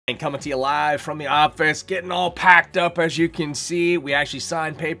Coming to you live from the office, getting all packed up. As you can see, we actually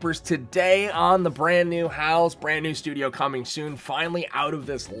signed papers today on the brand new house, brand new studio coming soon, finally out of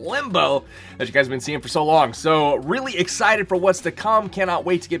this limbo that you guys have been seeing for so long. So really excited for what's to come. Cannot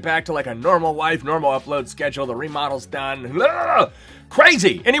wait to get back to like a normal life, normal upload schedule. The remodel's done.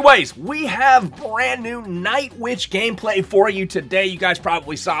 Crazy. Anyways, we have brand new Night Witch gameplay for you today. You guys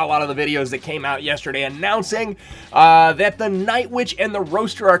probably saw a lot of the videos that came out yesterday announcing that the Night Witch and the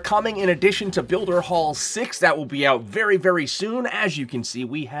Roaster are coming in addition to Builder Hall 6. That will be out very, very soon. As you can see,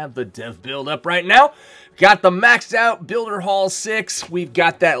 we have the dev build up right now. Got the maxed out Builder Hall 6, we've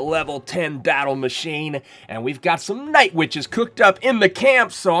got that level 10 battle machine, and we've got some Night Witches cooked up in the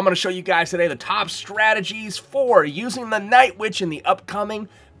camp. So I'm going to show you guys today the top strategies for using the Night Witch in the upcoming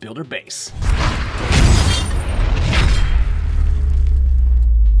Builder base.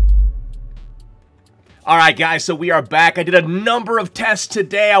 Alright guys, so we are back. I did a number of tests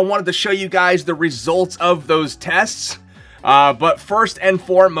today. I wanted to show you guys the results of those tests. But first and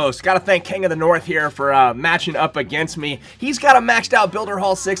foremost, gotta thank King of the North here for matching up against me. He's got a maxed out Builder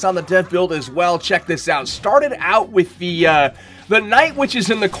Hall 6 on the dev build as well. Check this out. Started out with the Night Witches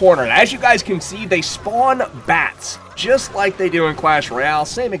in the corner. And as you guys can see, they spawn bats, just like they do in Clash Royale.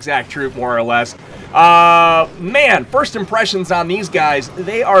 Same exact troop, more or less. Man, first impressions on these guys,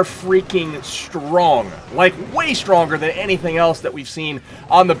 they are freaking strong. Like, way stronger than anything else that we've seen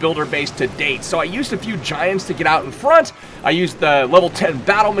on the Builder base to date. So I used a few Giants to get out in front. I used the level 10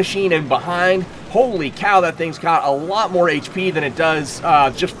 battle machine in behind. Holy cow, that thing's got a lot more HP than it does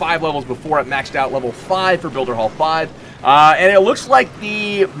just 5 levels before it maxed out level 5 for Builder Hall 5. And it looks like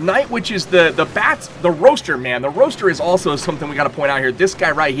the Night Witch is the bats, the Roaster, man. The Roaster is also something we got to point out here. This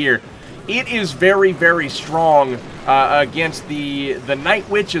guy right here, it is very, very strong against the Night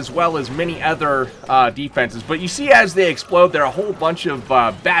Witch as well as many other defenses. But you see as they explode, there are a whole bunch of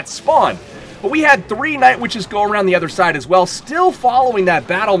bats spawn. But we had 3 Night Witches go around the other side as well, still following that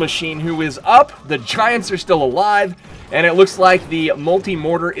battle machine who is up. The Giants are still alive. And it looks like the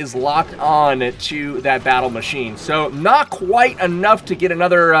multi-mortar is locked on to that battle machine. So not quite enough to get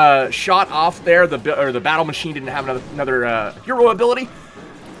another shot off there. The battle machine didn't have another hero ability.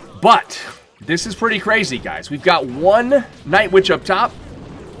 But this is pretty crazy, guys. We've got 1 Night Witch up top.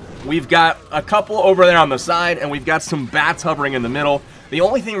 We've got a couple over there on the side. And we've got some bats hovering in the middle. The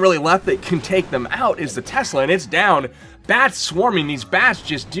only thing really left that can take them out is the Tesla. And it's down. Bats swarming, these bats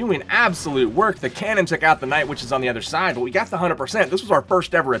just doing absolute work. The cannon took out the Night Witches on the other side, but we got the 100%. This was our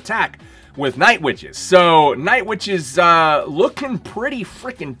first ever attack with Night Witches. So, Night Witches looking pretty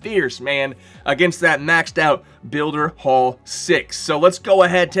freaking fierce, man, against that maxed out Builder Hall 6. So, let's go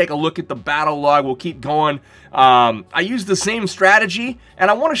ahead, take a look at the battle log. We'll keep going. I used the same strategy,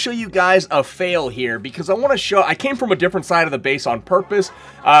 and I want to show you guys a fail here, because I want to show, I came from a different side of the base on purpose.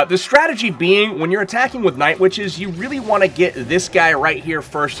 The strategy being, when you're attacking with Night Witches, you really want to get this guy right here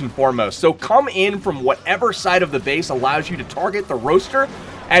first and foremost. So come in from whatever side of the base allows you to target the Roaster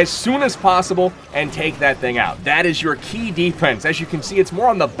as soon as possible and take that thing out. That is your key defense. As you can see, it's more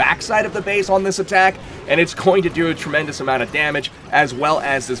on the back side of the base on this attack, and it's going to do a tremendous amount of damage, as well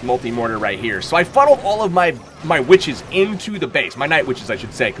as this multi-mortar right here. So I funneled all of my witches into the base. My Night Witches, I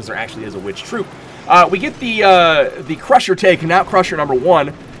should say, because there actually is a witch troop. We get the Crusher taken out, Crusher number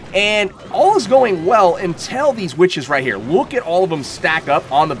 1, and all is going well until these witches right here. Look at all of them stack up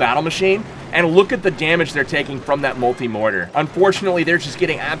on the battle machine, and look at the damage they're taking from that multi-mortar. Unfortunately, they're just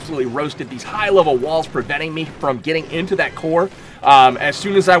getting absolutely roasted. These high-level walls preventing me from getting into that core as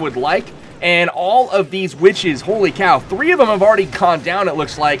soon as I would like. And all of these witches, holy cow, 3 of them have already gone down, it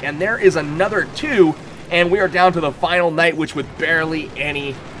looks like, and there is another 2. And we are down to the final Night Witch with barely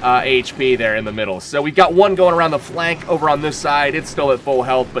any HP there in the middle. So we've got 1 going around the flank over on this side. It's still at full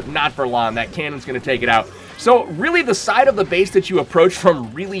health, but not for long. That cannon's going to take it out. So really the side of the base that you approach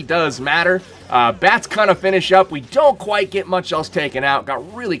from really does matter. Bats kind of finish up. We don't quite get much else taken out.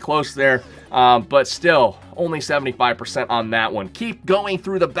 Got really close there, but still only 75% on that one. Keep going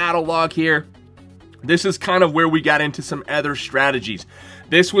through the battle log here. This is kind of where we got into some other strategies.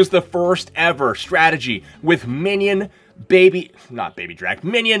 This was the first ever strategy with Minion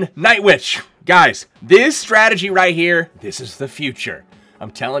Minion Night Witch. Guys, this strategy right here, this is the future.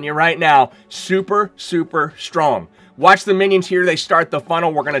 I'm telling you right now, super, super strong. Watch the minions here. They start the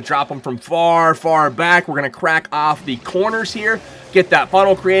funnel. We're going to drop them from far, far back. We're going to crack off the corners here, get that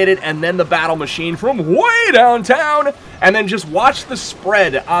funnel created, and then the battle machine from way downtown. And then just watch the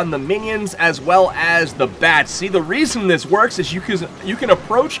spread on the minions as well as the bats. See, the reason this works is you can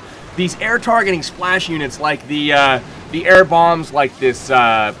approach these air targeting splash units like the air bombs, like this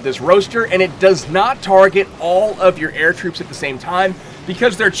Roaster, and it does not target all of your air troops at the same time,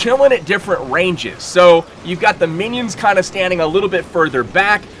 because they're chilling at different ranges. So you've got the minions kind of standing a little bit further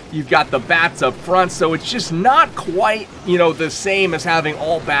back. You've got the bats up front, so it's just not quite, you know, the same as having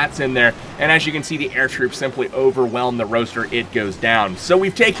all bats in there. And as you can see, the air troops simply overwhelm the roaster. It goes down. So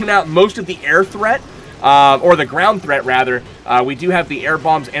we've taken out most of the air threat, or the ground threat, rather. We do have the air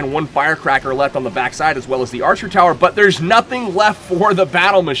bombs and one firecracker left on the backside, as well as the archer tower, but there's nothing left for the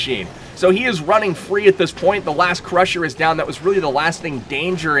battle machine. So he is running free at this point. The last crusher is down. That was really the last thing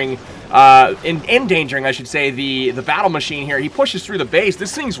endangering, I should say, the battle machine here. He pushes through the base.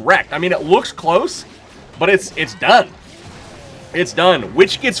 This thing's wrecked. I mean, it looks close, but it's done. It's done.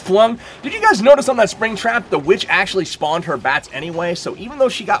 Witch gets flung. Did you guys notice on that spring trap, the witch actually spawned her bats anyway? So even though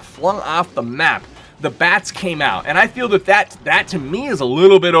she got flung off the map, the bats came out. And I feel that to me is a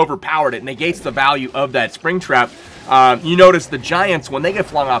little bit overpowered. It negates the value of that spring trap. You notice the giants, when they get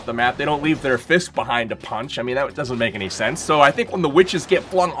flung off the map, they don't leave their fist behind to punch. I mean, that doesn't make any sense. So I think when the witches get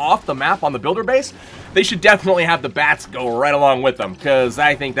flung off the map on the builder base, they should definitely have the bats go right along with them, because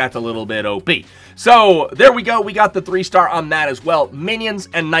I think that's a little bit OP. So there we go. We got the 3-star on that as well. Minions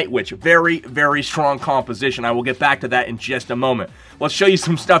and Night Witch. Very, very strong composition. I will get back to that in just a moment. Let's show you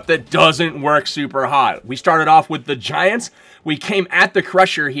some stuff that doesn't work super hot. We started off with the giants. We came at the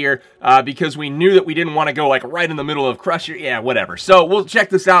crusher here because we knew that we didn't want to go like right in the middle of crusher. Yeah, whatever. So we'll check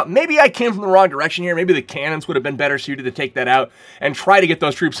this out. Maybe I came from the wrong direction here. Maybe the cannons would have been better suited to take that out and try to get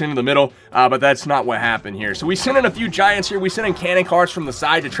those troops into the middle, but that's not what happened here. So we sent in a few giants here. We sent in cannon cars from the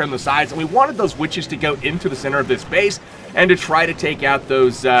side to trim the sides, and we wanted those witches to go into the center of this base and to try to take out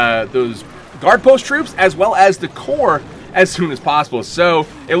those guard post troops as well as the core as soon as possible. So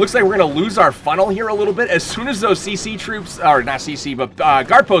it looks like we're going to lose our funnel here a little bit. As soon as those CC troops, or not CC, but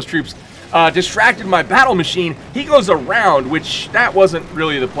guard post troops distracted my battle machine, he goes around, which that wasn't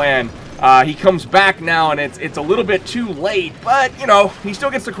really the plan. He comes back now, and it's a little bit too late, but, you know, he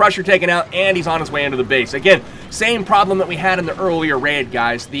still gets the crusher taken out, and he's on his way into the base. Again, same problem that we had in the earlier raid,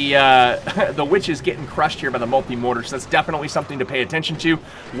 guys. The witch is getting crushed here by the multi-mortar, so that's definitely something to pay attention to.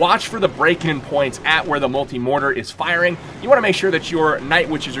 Watch for the break-in points at where the multi-mortar is firing. You want to make sure that your night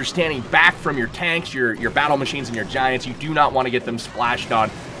witches are standing back from your tanks, your battle machines, and your giants. You do not want to get them splashed on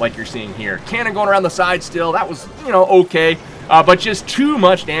like you're seeing here. Cannon going around the side still. That was, you know, okay. But just too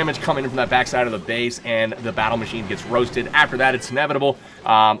much damage coming in from that backside of the base, and the battle machine gets roasted. After that, it's inevitable.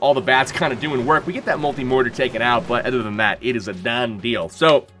 All the bats kind of doing work. We get that multi-mortar taken out, but other than that, it is a done deal.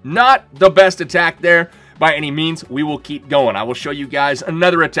 So, not the best attack there by any means. We will keep going. I will show you guys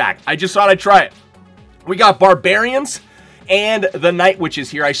another attack. I just thought I'd try it. We got barbarians and the night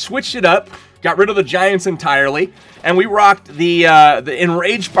witches here. I switched it up, got rid of the giants entirely, and we rocked the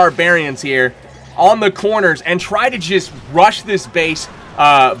enraged barbarians here on the corners and try to just rush this base.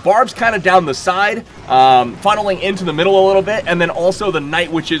 Barbs kind of down the side, funneling into the middle a little bit, and then also the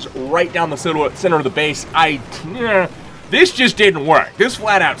night witches right down the center of the base. This just didn't work. This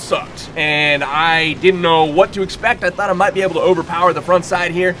flat out sucked, and I didn't know what to expect. I thought I might be able to overpower the front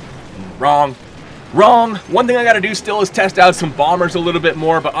side here. Wrong. One thing I got to do still is test out some bombers a little bit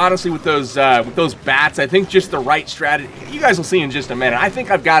more, but honestly with those bats, I think just the right strategy. You guys will see in just a minute. I think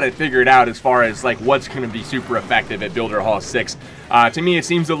I've got it figured out as far as like what's going to be super effective at Builder Hall 6. To me, it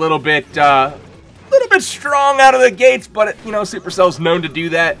seems a little bit strong out of the gates, but you know, Supercell's known to do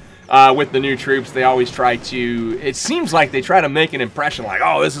that with the new troops. They always try to. It seems like they try to make an impression like,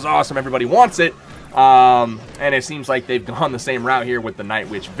 oh, this is awesome, everybody wants it. And it seems like they've gone the same route here with the Night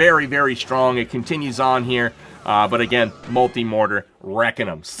Witch. Very, very strong. It continues on here. But again, multi-mortar wrecking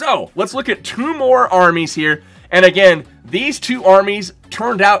them. So, let's look at two more armies here. And again, these two armies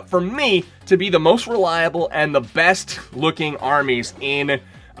turned out for me to be the most reliable and the best looking armies in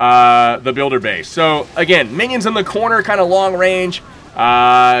the builder base. So, again, minions in the corner, kind of long range.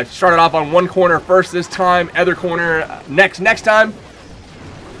 Started off on one corner first this time, other corner next time.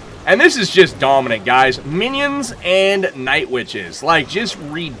 And this is just dominant, guys. Minions and Night Witches. Like, just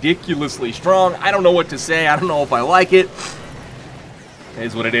ridiculously strong. I don't know what to say. I don't know if I like it. It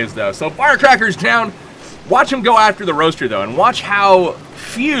is what it is, though. So, Firecracker's down. Watch him go after the Roaster, though. And watch how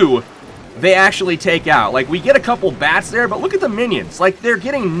few they actually take out. Like, we get a couple bats there, but look at the minions. Like, they're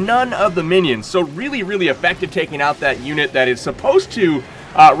getting none of the minions. So, really, really effective taking out that unit that is supposed to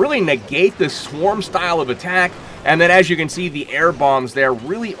really negate the swarm style of attack. And then, as you can see, the air bombs, they're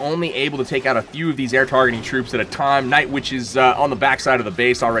really only able to take out a few of these air targeting troops at a time. Night Witch is on the backside of the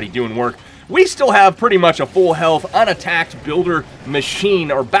base already doing work. We still have pretty much a full health, unattacked builder machine,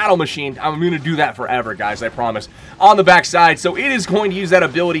 or battle machine. I'm going to do that forever, guys, I promise, on the backside. So it is going to use that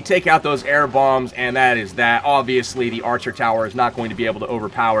ability, take out those air bombs, and that is that. Obviously, the archer tower is not going to be able to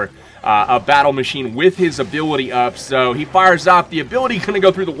overpower a battle machine with his ability up. So he fires off the ability, going to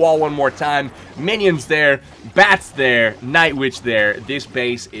go through the wall one more time. Minions there, bats there, Night Witch there. This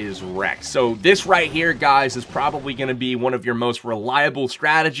base is wrecked. So this right here, guys, is probably going to be one of your most reliable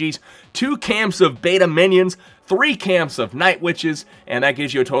strategies. 2 camps of beta minions, 3 camps of Night Witches, and that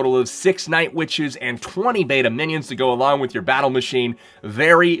gives you a total of 6 Night Witches and 20 beta minions to go along with your battle machine.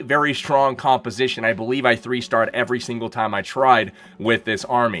 Very, very strong composition. I believe I 3-starred every single time I tried with this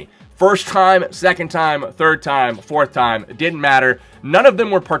army. First time, second time, third time, fourth time, it didn't matter. None of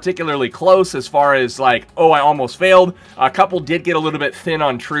them were particularly close as far as like, oh, I almost failed. A couple did get a little bit thin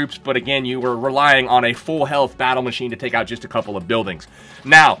on troops, but again, you were relying on a full health battle machine to take out just a couple of buildings.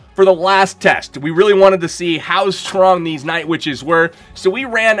 Now, for the last test, we really wanted to see how strong these Night Witches were, so we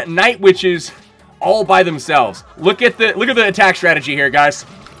ran Night Witches all by themselves. Look at the attack strategy here, guys.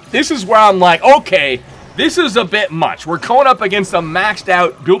 This is where I'm like, okay, this is a bit much. We're going up against a maxed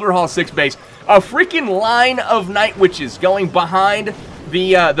out Builder Hall 6 base. A freaking line of Night Witches going behind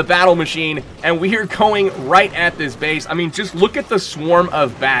the battle machine, and we are going right at this base. I mean, just look at the swarm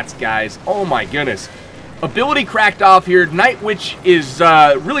of bats, guys. Oh my goodness. Ability cracked off here. Night Witch is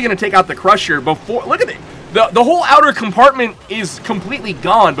really going to take out the Crusher before... Look at it. The whole outer compartment is completely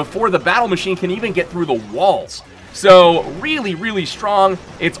gone before the battle machine can even get through the walls. So, really, really strong.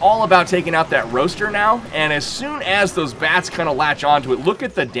 It's all about taking out that roaster now, and as soon as those bats kind of latch onto it, look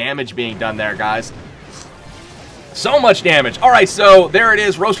at the damage being done there, guys. So much damage. All right, so there it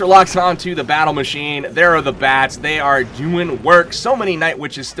is. Roaster locks onto the battle machine. There are the bats. They are doing work. So many Night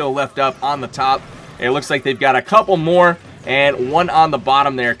Witches still left up on the top. It looks like they've got a couple more, and one on the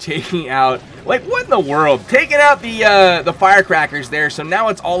bottom there taking out... Like, what in the world? Taking out the firecrackers there, so now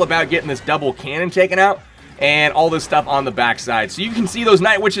it's all about getting this double cannon taken out. And all this stuff on the backside. So you can see those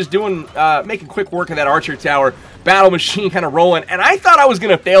Night Witches doing, making quick work of that archer tower. Battle machine kind of rolling. And I thought I was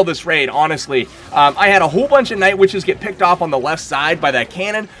going to fail this raid, honestly. I had a whole bunch of Night Witches get picked off on the left side by that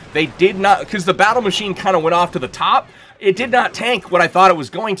cannon. They did not, because the battle machine kind of went off to the top. It did not tank what I thought it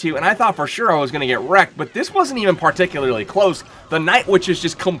was going to, and I thought for sure I was going to get wrecked, but this wasn't even particularly close. The Night Witches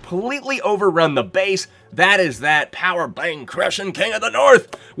just completely overrun the base. That is that power bang crushing King of the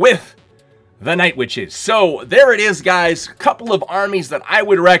North with the Night Witches. So there it is, guys. Couple of armies that I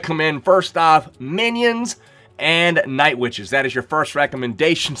would recommend. First off, minions and Night Witches. That is your first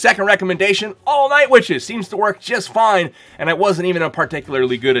recommendation. Second recommendation, all Night Witches. Seems to work just fine, and it wasn't even a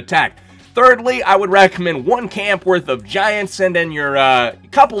particularly good attack. Thirdly, I would recommend 1 camp worth of Giants, and then your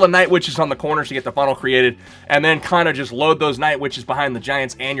couple of Night Witches on the corners to get the funnel created, and then kind of just load those Night Witches behind the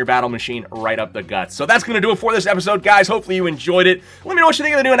Giants and your battle machine right up the guts. So that's going to do it for this episode, guys. Hopefully you enjoyed it. Let me know what you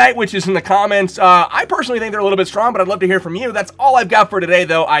think of the new Night Witches in the comments. I personally think they're a little bit strong, but I'd love to hear from you. That's all I've got for today,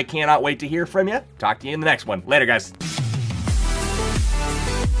 though. I cannot wait to hear from you. Talk to you in the next one. Later, guys.